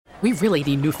We really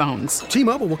need new phones.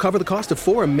 T-Mobile will cover the cost of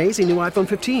 4 amazing new iPhone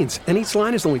 15s, and each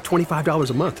line is only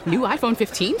 $25 a month. New iPhone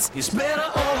 15s? It's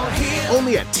better over here.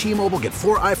 Only at T-Mobile, get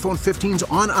 4 iPhone 15s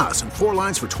on us and 4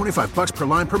 lines for $25 per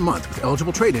line per month with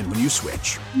eligible trade-in when you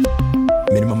switch.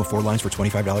 Minimum of 4 lines for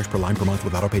 $25 per line per month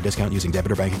with autopay discount using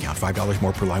debit or bank account. $5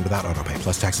 more per line without autopay,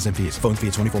 plus taxes and fees. Phone fee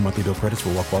at 24 monthly bill credits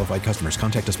for well-qualified customers.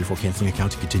 Contact us before canceling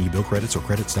account to continue bill credits or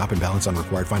credit stop and balance on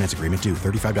required finance agreement due.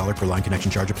 $35 per line connection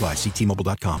charge applies. See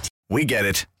T-Mobile.com. We get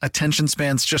it. Attention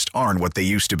spans just aren't what they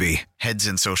used to be. Heads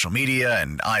in social media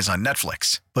and eyes on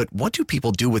Netflix. But what do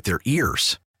people do with their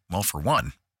ears? Well, for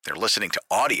one, they're listening to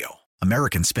audio.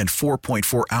 Americans spend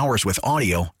 4.4 hours with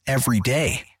audio every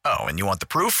day. Oh, and you want the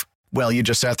proof? Well, you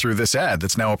just sat through this ad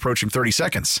that's now approaching 30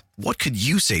 seconds. What could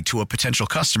you say to a potential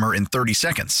customer in 30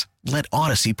 seconds? Let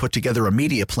Audacy put together a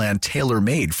media plan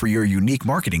tailor-made for your unique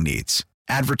marketing needs.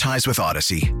 Advertise with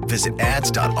Audacy. Visit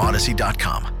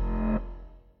ads.audacy.com.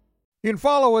 You can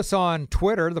follow us on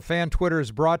Twitter. The fan Twitter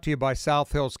is brought to you by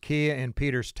South Hills Kia in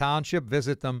Peters Township.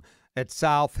 Visit them at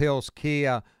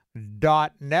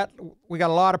southhillskia.net. We got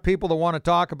a lot of people that want to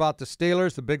talk about the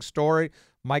Steelers, the big story.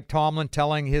 Mike Tomlin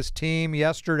telling his team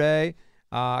yesterday,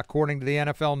 according to the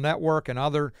NFL Network and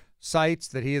other sites,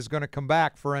 that he is going to come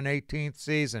back for an 18th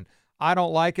season. I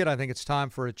don't like it. I think it's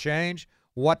time for a change.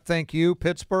 What think you,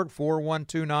 Pittsburgh?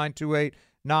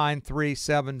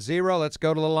 412-928-9370. Let's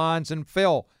go to the lines, and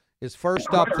Phil is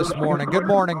first up this morning. Good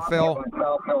morning, Phil.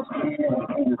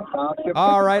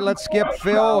 All right, let's skip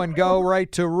Phil and go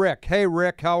right to Rick. Hey,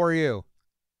 Rick, how are you?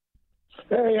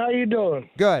 Hey, how you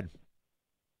doing? Good.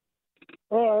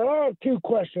 I have 2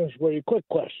 questions for you, quick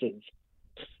questions.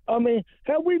 I mean,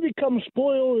 have we become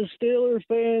spoiled as Steelers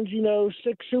fans?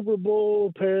 6 Super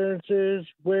Bowl appearances,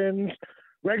 wins,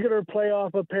 regular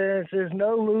playoff appearances,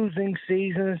 no losing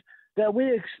seasons, that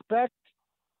we expect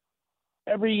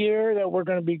every year that we're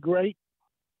going to be great?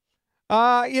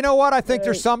 You know what? I think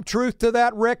there's some truth to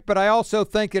that, Rick, but I also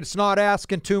think it's not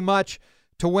asking too much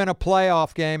to win a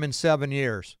playoff game in 7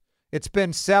 years. It's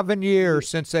been 7 years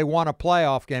since they won a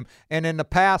playoff game, and in the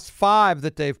past 5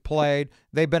 that they've played,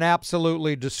 they've been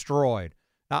absolutely destroyed.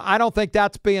 Now, I don't think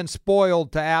that's being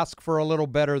spoiled to ask for a little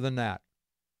better than that.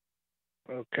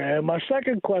 Okay, my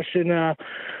second question,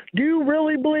 do you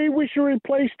really believe we should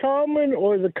replace Tomlin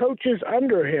or the coaches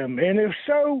under him? And if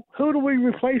so, who do we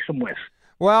replace him with?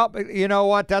 Well, you know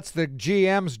what? That's the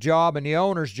GM's job and the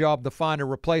owner's job to find a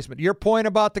replacement. Your point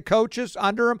about the coaches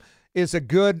under him is a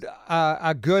good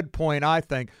point, I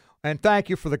think. And thank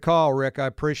you for the call, Rick. I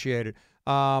appreciate it.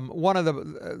 One of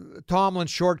the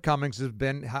Tomlin's shortcomings has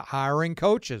been hiring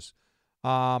coaches.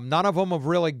 None of them have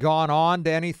really gone on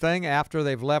to anything after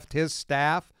they've left his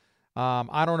staff.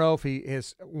 I don't know if he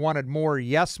has wanted more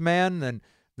yes men than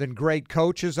great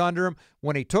coaches under him.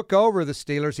 When he took over the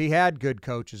Steelers, he had good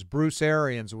coaches. Bruce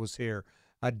Arians was here.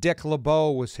 Dick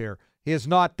LeBeau was here. He has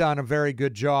not done a very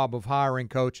good job of hiring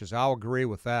coaches. I'll agree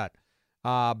with that.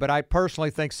 But I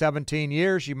personally think 17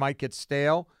 years, you might get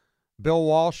stale. Bill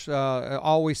Walsh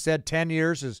always said 10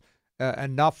 years is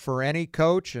enough for any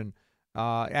coach, and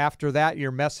after that, your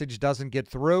message doesn't get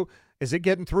through. Is it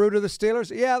getting through to the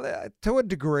Steelers? Yeah, to a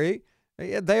degree.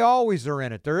 They always are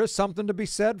in it. There is something to be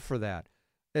said for that.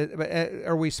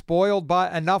 Are we spoiled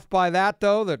enough by that,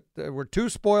 though, that we're too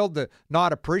spoiled to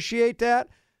not appreciate that?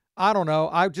 I don't know.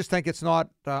 I just think it's not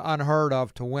unheard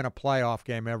of to win a playoff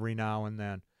game every now and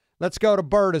then. Let's go to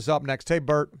Bert is up next. Hey,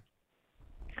 Bert.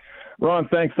 Ron,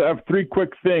 thanks. I have 3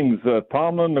 quick things.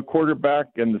 Tomlin, the quarterback,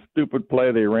 and the stupid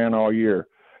play they ran all year.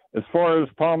 As far as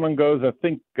Tomlin goes, I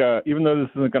think even though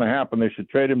this isn't going to happen, they should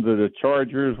trade him to the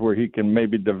Chargers where he can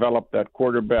maybe develop that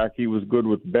quarterback. He was good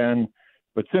with Ben.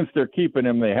 But since they're keeping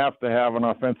him, they have to have an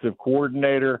offensive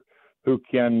coordinator who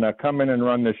can come in and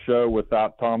run the show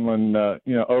without Tomlin,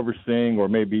 overseeing or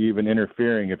maybe even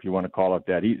interfering, if you want to call it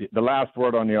that. The last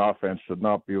word on the offense should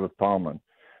not be with Tomlin.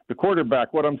 The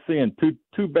quarterback, what I'm seeing,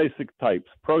 two basic types,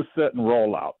 pro set and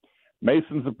rollout.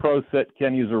 Mason's a pro set,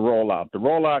 Kenny's a rollout. The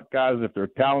rollout guys, if they're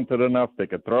talented enough, they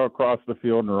could throw across the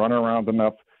field and run around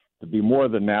enough to be more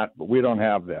than that, but we don't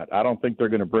have that. I don't think they're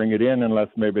going to bring it in unless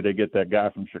maybe they get that guy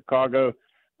from Chicago,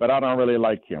 but I don't really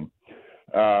like him.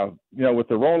 With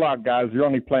the rollout guys, you're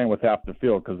only playing with half the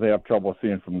field because they have trouble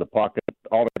seeing from the pocket.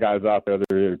 All the guys out there,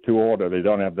 they're either too old or they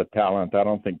don't have the talent. I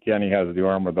don't think Kenny has the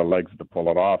arm or the legs to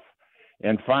pull it off.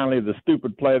 And finally, the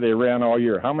stupid play they ran all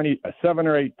year. 7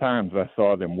 or 8 times I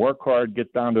saw them work hard,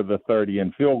 get down to the 30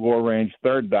 in field goal range,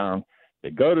 third down. They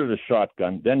go to the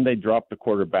shotgun, then they drop the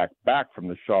quarterback back from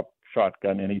the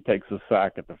shotgun, and he takes a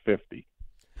sack at the 50.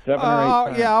 7 or 8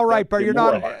 times. Yeah, all right, but you're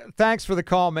not. More. Thanks for the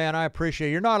call, man. I appreciate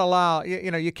it. You're not allowed.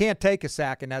 You can't take a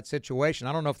sack in that situation.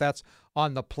 I don't know if that's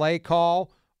on the play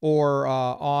call or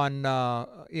on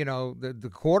the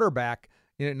quarterback.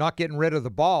 Not getting rid of the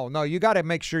ball. No, you got to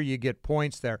make sure you get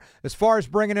points there. As far as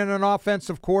bringing in an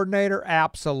offensive coordinator,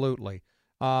 absolutely.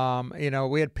 We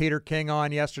had Peter King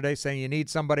on yesterday saying you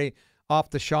need somebody off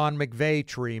the Sean McVay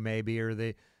tree maybe, or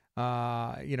the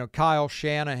Kyle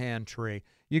Shanahan tree.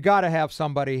 You got to have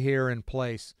somebody here in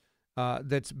place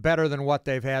that's better than what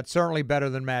they've had, certainly better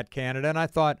than Matt Canada. And I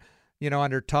thought,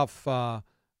 under tough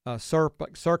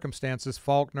circumstances,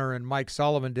 Faulkner and Mike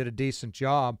Sullivan did a decent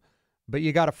job, but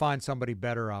you got to find somebody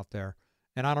better out there.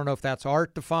 And I don't know if that's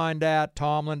Art to find that,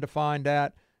 Tomlin to find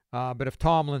that, but if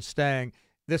Tomlin's staying,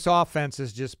 this offense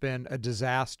has just been a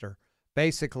disaster,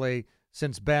 basically,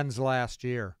 since Ben's last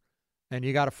year. And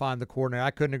you got to find the coordinator.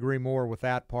 I couldn't agree more with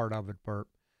that part of it, Bert.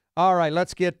 All right,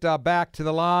 let's get back to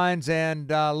the lines, and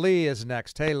Lee is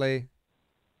next. Hey, Lee.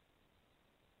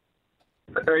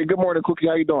 Hey, good morning, Cookie.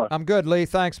 How you doing? I'm good, Lee.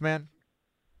 Thanks, man.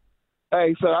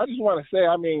 Hey, so I just want to say,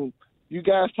 you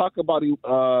guys talk about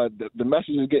the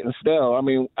message is getting stale.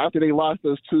 After they lost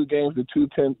those 2 games, the two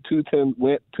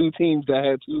teams that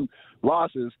had 2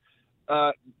 losses,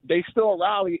 they still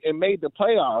rallied and made the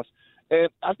playoffs. And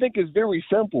I think it's very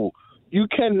simple. You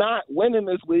cannot win in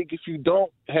this league if you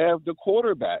don't have the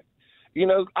quarterback.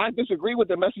 I disagree with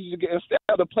the message you're getting stale.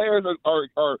 The players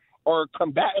are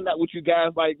combating that with you guys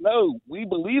like, no, we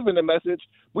believe in the message.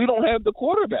 We don't have the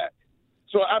quarterback.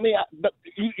 So,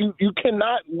 you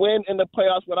cannot win in the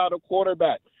playoffs without a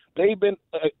quarterback. They've been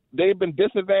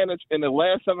disadvantaged in the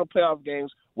last 7 playoff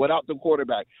games without the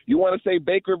quarterback. You want to say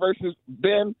Baker versus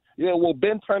Ben?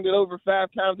 Ben turned it over 5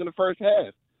 times in the first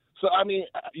half. So,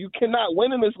 you cannot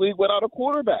win in this league without a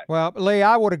quarterback. Well, Lee,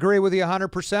 I would agree with you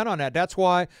 100% on that. That's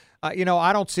why, I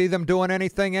don't see them doing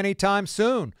anything anytime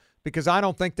soon because I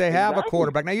don't think they have a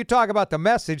quarterback. Now, you talk about the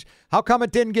message. How come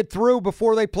it didn't get through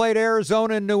before they played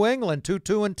Arizona and New England,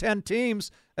 2-2-10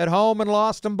 teams at home and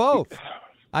lost them both?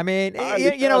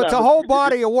 It's a whole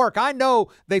body of work. I know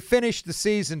they finished the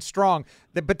season strong,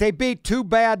 but they beat 2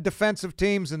 bad defensive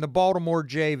teams in the Baltimore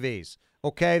JVs.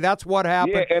 Okay, that's what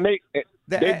happened. Yeah, and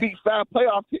they beat 5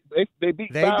 playoff. They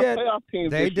beat 5 playoff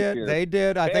teams. They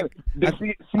did. I think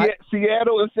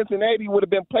Seattle and Cincinnati would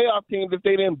have been playoff teams if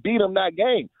they didn't beat them that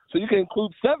game. So you can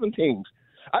include 7 teams.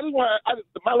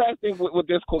 My last thing with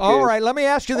this. All right, let me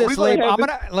ask you this, Lee.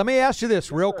 Let me ask you this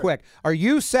real quick. Are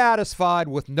you satisfied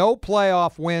with no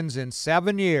playoff wins in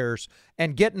 7 years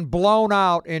and getting blown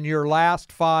out in your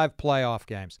last 5 playoff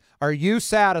games? Are you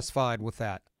satisfied with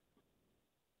that?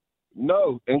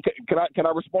 No, and can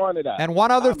I respond to that? And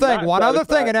one other thing,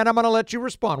 and then I'm going to let you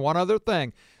respond. One other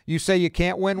thing. You say you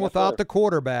can't win without the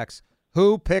quarterbacks.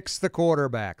 Who picks the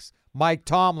quarterbacks? Mike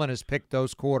Tomlin has picked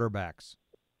those quarterbacks.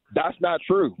 That's not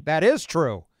true. That is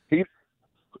true.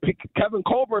 Kevin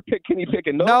Colbert picked Kenny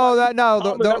Pickett. The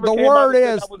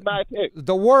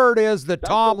word is that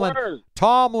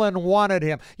Tomlin wanted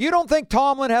him. You don't think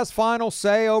Tomlin has final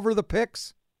say over the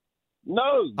picks?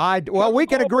 No. We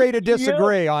can agree to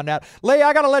disagree on that. Lee,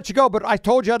 I got to let you go, but I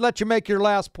told you I'd let you make your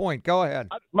last point. Go ahead.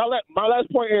 My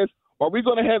last point is, are we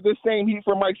going to have this same heat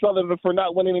for Mike Sullivan for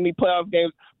not winning any playoff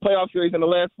series in the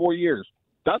last 4 years?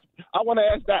 I want to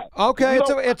ask that. Okay,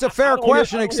 it's a fair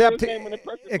question,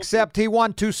 except he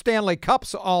won 2 Stanley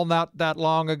Cups all not that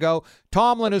long ago.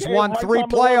 Tomlin has won 3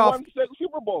 playoff. Won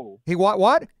Super Bowl. He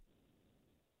what?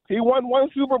 He won 1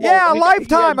 Super Bowl. Yeah, a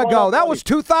lifetime ago. That was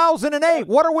 2008.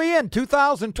 What are we in,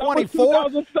 2024?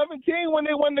 2017 when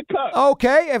they won the Cup.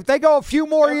 Okay, if they go a few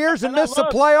more years and miss the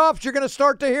playoffs, you're going to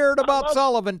start to hear it about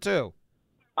Sullivan too.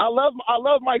 I love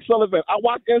Mike Sullivan. I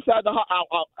watch Inside the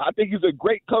Hall. I think he's a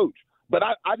great coach. But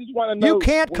I just want to know. You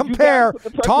can't compare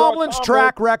Tomlin's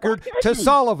track record to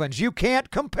Sullivan's. You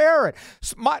can't compare it.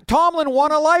 Tomlin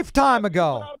won a lifetime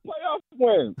ago.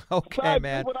 Okay,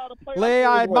 man. Lee,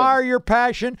 I admire your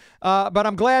passion, but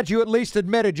I'm glad you at least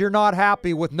admitted you're not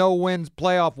happy with no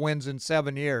playoff wins in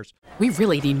 7 years. We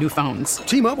really need new phones.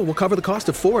 T-Mobile will cover the cost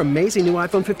of 4 amazing new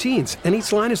iPhone 15s, and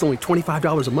each line is only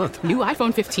 $25 a month. New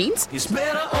iPhone 15s? It's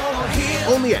better over here.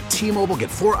 Only at T-Mobile, get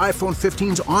 4 iPhone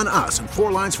 15s on us and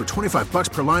 4 lines for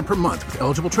 $25 per line per month with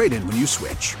eligible trade-in when you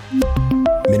switch.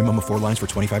 Minimum of 4 lines for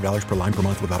 $25 per line per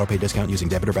month with auto-pay discount using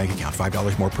debit or bank account.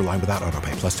 $5 more per line without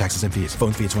auto-pay, plus taxes and fees.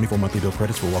 Phone fee at 24 monthly bill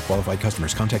credits for well-qualified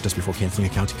customers. Contact us before canceling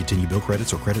account to continue bill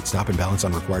credits or credit stop and balance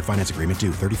on required finance agreement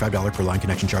due. $35 per line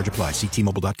connection charge applies. See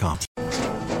T-Mobile.com.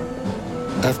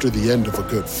 After the end of a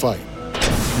good fight,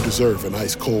 you deserve an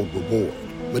ice-cold reward.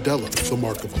 Modelo, the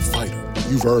mark of a fighter.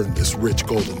 You've earned this rich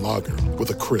golden lager with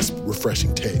a crisp,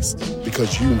 refreshing taste.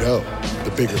 Because you know,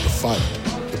 the bigger the fight,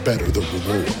 the better the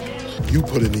reward. You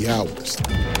put in the hours,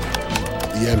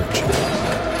 the energy,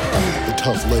 the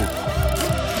tough labor.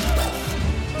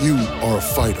 You are a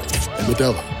fighter, and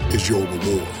Modelo is your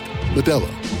reward.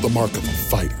 Modelo, the mark of a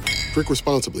fighter. Drink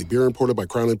responsibly. Beer imported by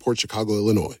Crown Imports, Chicago,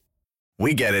 Illinois.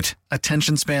 We get it.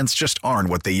 Attention spans just aren't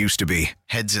what they used to be.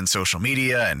 Heads in social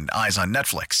media and eyes on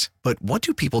Netflix. But what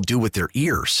do people do with their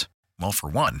ears? Well, for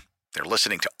one, they're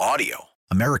listening to audio.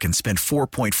 Americans spend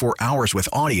 4.4 hours with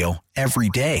audio every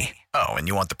day. Oh, and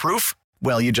you want the proof?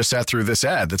 Well, you just sat through this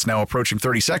ad that's now approaching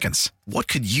 30 seconds. What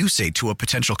could you say to a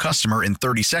potential customer in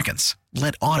 30 seconds?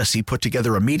 Let Audacy put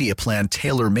together a media plan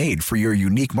tailor-made for your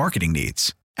unique marketing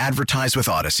needs. Advertise with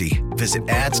Audacy. Visit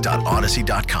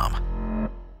ads.audacy.com.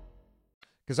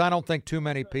 Because I don't think too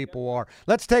many people are.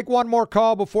 Let's take one more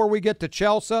call before we get to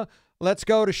Chelsa. Let's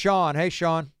go to Sean. Hey,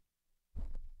 Sean.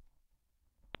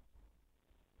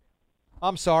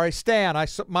 I'm sorry, Stan.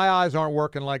 My eyes aren't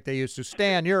working like they used to.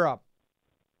 Stan, you're up.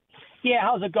 Yeah,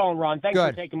 how's it going, Ron? Thanks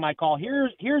Good. for taking my call.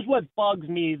 Here's what bugs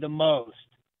me the most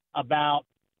about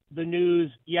the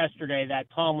news yesterday that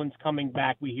Tomlin's coming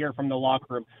back. We hear from the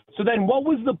locker room. So then what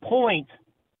was the point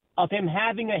of him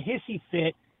having a hissy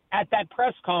fit at that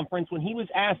press conference when he was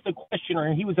asked a question,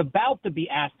 or he was about to be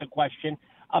asked a question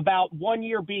about 1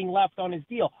 year being left on his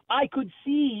deal? I could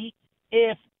see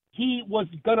if he was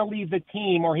going to leave the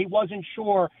team or he wasn't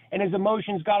sure and his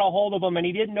emotions got a hold of him and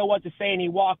he didn't know what to say and he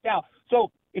walked out.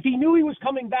 So if he knew he was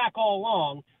coming back all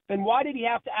along, then why did he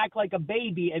have to act like a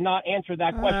baby and not answer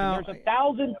that question?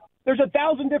 There's a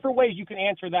thousand different ways you can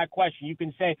answer that question. You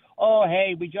can say, oh,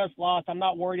 hey, we just lost. I'm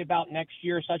not worried about next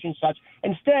year, such and such.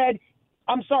 Instead,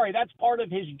 I'm sorry, that's part of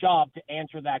his job to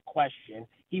answer that question.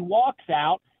 He walks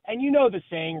out, and you know the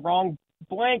saying, wrong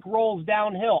blank rolls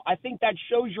downhill. I think that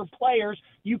shows your players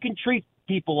you can treat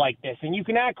people like this, and you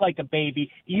can act like a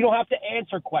baby. You don't have to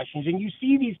answer questions. And you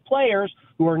see these players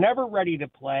who are never ready to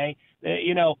play,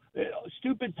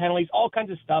 stupid penalties, all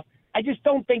kinds of stuff. I just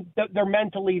don't think that they're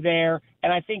mentally there,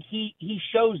 and I think he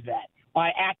shows that by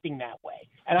acting that way.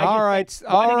 And all right,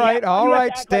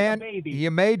 Stan, like you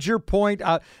made your point.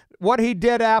 What he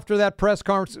did after that press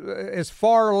conference is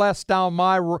far less down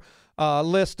my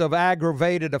list of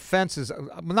aggravated offenses.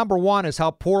 Number one is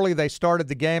how poorly they started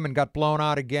the game and got blown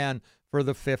out again for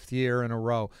the fifth year in a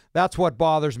row. That's what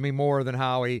bothers me more than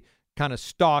how he kind of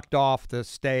stalked off the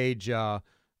stage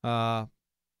after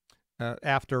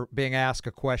being asked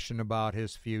a question about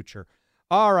his future.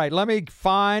 All right, let me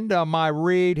find my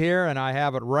read here, and I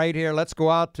have it right here. Let's go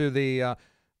out to the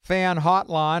fan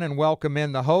hotline and welcome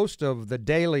in the host of the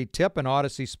Daily Tip and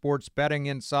Audacy Sports Betting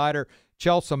Insider,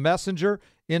 Chelsa Messinger.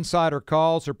 Insider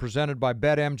calls are presented by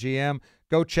BetMGM.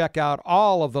 Go check out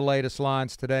all of the latest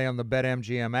lines today on the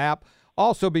BetMGM app.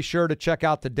 Also be sure to check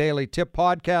out the Daily Tip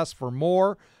podcast for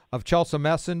more of Chelsa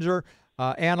Messinger.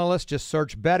 Analysts, just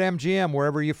search BetMGM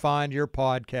wherever you find your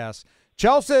podcasts.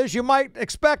 Chelsa, as you might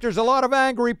expect, there's a lot of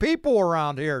angry people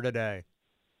around here today.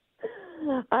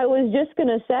 I was just going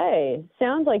to say,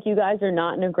 sounds like you guys are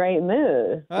not in a great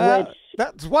mood.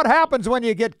 That's what happens when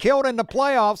you get killed in the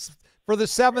playoffs for the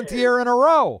seventh year in a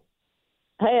row.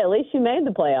 Hey, at least you made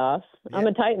the playoffs. Yeah. I'm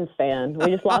a Titans fan. We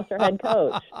just lost our head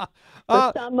coach.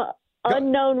 For some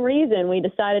unknown reason, we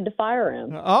decided to fire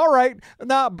him. All right.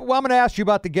 Now, I'm going to ask you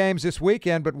about the games this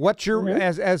weekend, but what's your,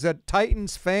 as a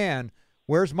Titans fan,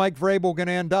 where's Mike Vrabel going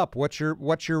to end up? What's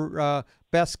your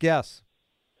best guess?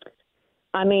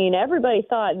 I mean, everybody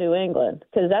thought New England,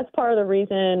 because that's part of the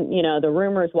reason, the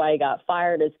rumors why he got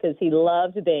fired is because he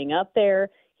loved being up there.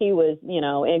 He was,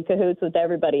 in cahoots with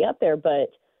everybody up there. But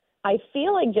I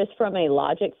feel like just from a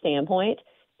logic standpoint,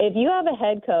 if you have a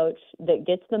head coach that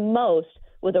gets the most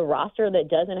with a roster that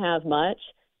doesn't have much,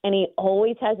 and he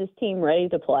always has his team ready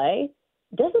to play,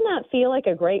 doesn't that feel like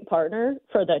a great partner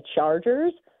for the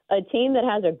Chargers, a team that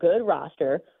has a good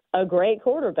roster, a great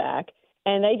quarterback,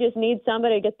 and they just need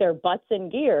somebody to get their butts in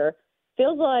gear?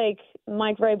 Feels like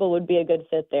Mike Vrabel would be a good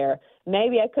fit there.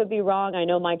 Maybe I could be wrong. I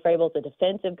know Mike Vrabel's a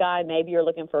defensive guy. Maybe you're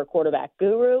looking for a quarterback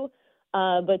guru.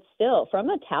 But still, from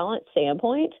a talent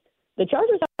standpoint, the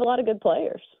Chargers have a lot of good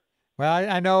players. Well,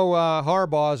 I know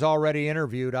Harbaugh is already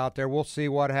interviewed out there. We'll see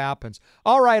what happens.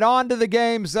 All right, on to the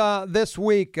games this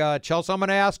week. Chelsa, I'm going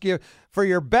to ask you for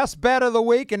your best bet of the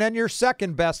week and then your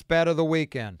second best bet of the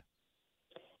weekend.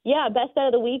 Yeah, best bet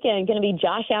of the weekend going to be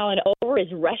Josh Allen over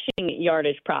his rushing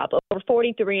yardage prop, over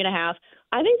 43.5.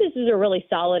 I think this is a really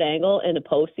solid angle in the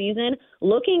postseason,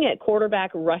 looking at quarterback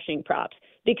rushing props.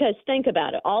 Because think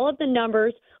about it, all of the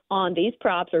numbers on these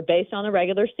props are based on the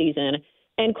regular season,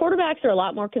 And quarterbacks are a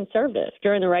lot more conservative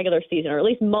during the regular season, or at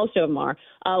least most of them are,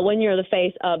 when you're the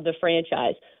face of the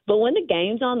franchise. But when the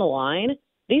game's on the line,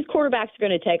 these quarterbacks are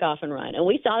going to take off and run. And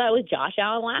we saw that with Josh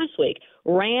Allen last week.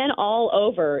 Ran all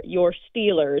over your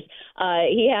Steelers.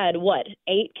 He had,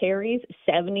 8 carries,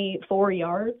 74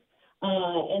 yards.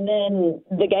 And then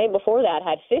the game before that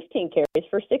had 15 carries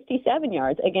for 67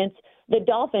 yards against the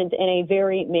Dolphins in a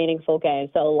very meaningful game.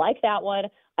 So like that one,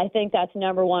 I think that's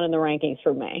number one in the rankings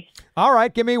for me. All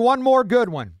right, give me one more good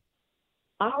one.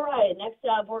 All right, next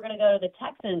up, we're going to go to the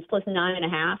Texans plus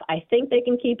 9.5. I think they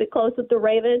can keep it close with the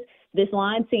Ravens. This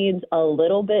line seems a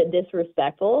little bit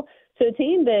disrespectful to a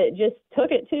team that just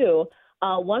took it to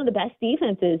one of the best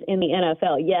defenses in the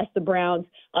NFL. Yes, the Browns,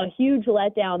 a huge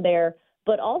letdown there.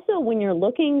 But also when you're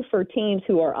looking for teams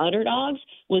who are underdogs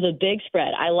with a big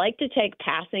spread, I like to take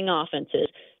passing offenses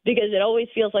because it always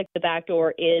feels like the back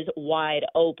door is wide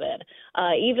open.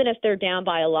 Even if they're down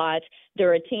by a lot,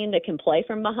 they're a team that can play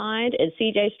from behind. And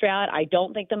C.J. Stroud, I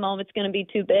don't think the moment's going to be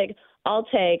too big. I'll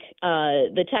take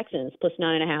the Texans plus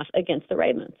 9.5 against the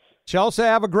Ravens. Chelsa,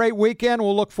 have a great weekend.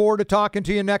 We'll look forward to talking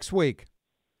to you next week.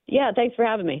 Yeah, thanks for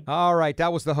having me. All right,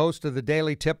 that was the host of the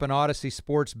Daily Tip and Audacy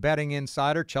Sports Betting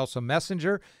Insider, Chelsa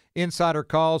Messinger. Insider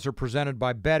calls are presented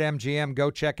by BetMGM.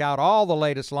 Go check out all the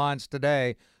latest lines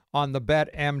today on the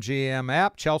BetMGM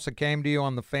app. Chelsa came to you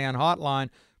on the Fan Hotline,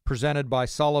 presented by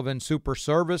Sullivan Super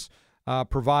Service,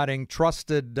 providing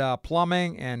trusted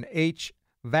plumbing and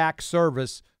HVAC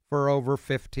service for over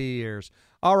 50 years.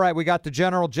 All right, we got the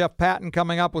General Jeff Patton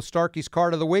coming up with Starkey's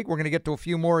Card of the Week. We're going to get to a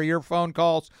few more of your phone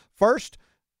calls first.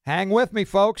 Hang with me,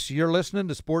 folks. You're listening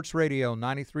to Sports Radio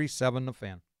 93.7 The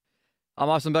Fan. I'm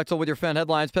Austin Bechtel with your Fan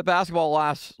headlines. Pitt basketball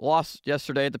lost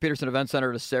yesterday at the Peterson Event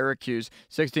Center to Syracuse,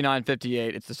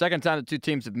 69-58. It's the second time the two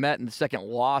teams have met and the second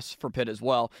loss for Pitt as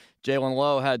well. Jalen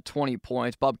Lowe had 20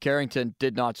 points. Bub Carrington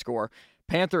did not score.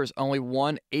 Panthers only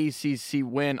one ACC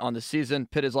win on the season.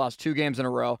 Pitt has lost 2 games in a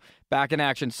row. Back in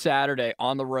action Saturday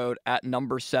on the road at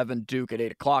number 7 Duke at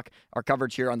 8 o'clock. Our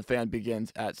coverage here on The Fan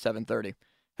begins at 7:30.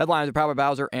 Headlines are powered by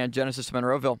Bowser and Genesis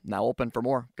Monroeville. Now open for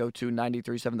more. Go to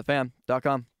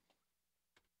 937thefan.com.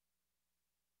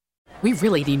 We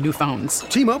really need new phones.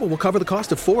 T-Mobile will cover the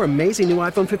cost of 4 amazing new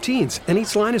iPhone 15s, and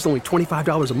each line is only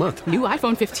 $25 a month. New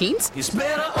iPhone 15s? It's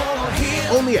better over here.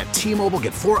 Only at T-Mobile,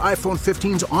 get 4 iPhone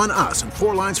 15s on us and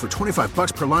 4 lines for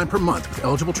 $25 per line per month with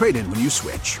eligible trade-in when you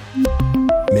switch.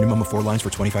 Minimum of 4 lines for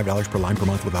 $25 per line per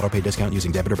month with autopay discount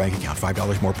using debit or bank account.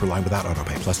 $5 more per line without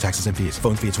autopay, plus taxes and fees.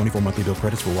 Phone fee at 24 monthly bill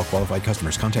credits for well-qualified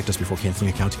customers. Contact us before canceling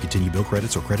account to continue bill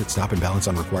credits or credit stop and balance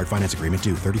on required finance agreement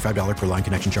due. $35 per line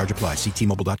connection charge applies. See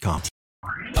T-Mobile.com.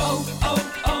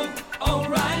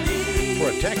 O'Reilly.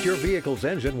 Protect your vehicle's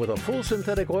engine with a full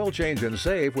synthetic oil change and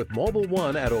save with Mobile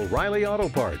One at O'Reilly Auto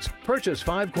Parts. Purchase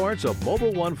 5 quarts of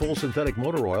Mobile One full synthetic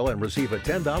motor oil and receive a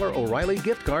 $10 O'Reilly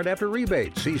gift card after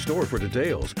rebate. See store for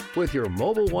details. With your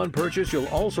Mobile One purchase, you'll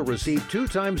also receive 2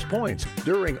 times points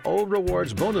during O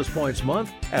Rewards Bonus Points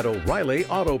Month at O'Reilly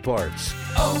Auto Parts.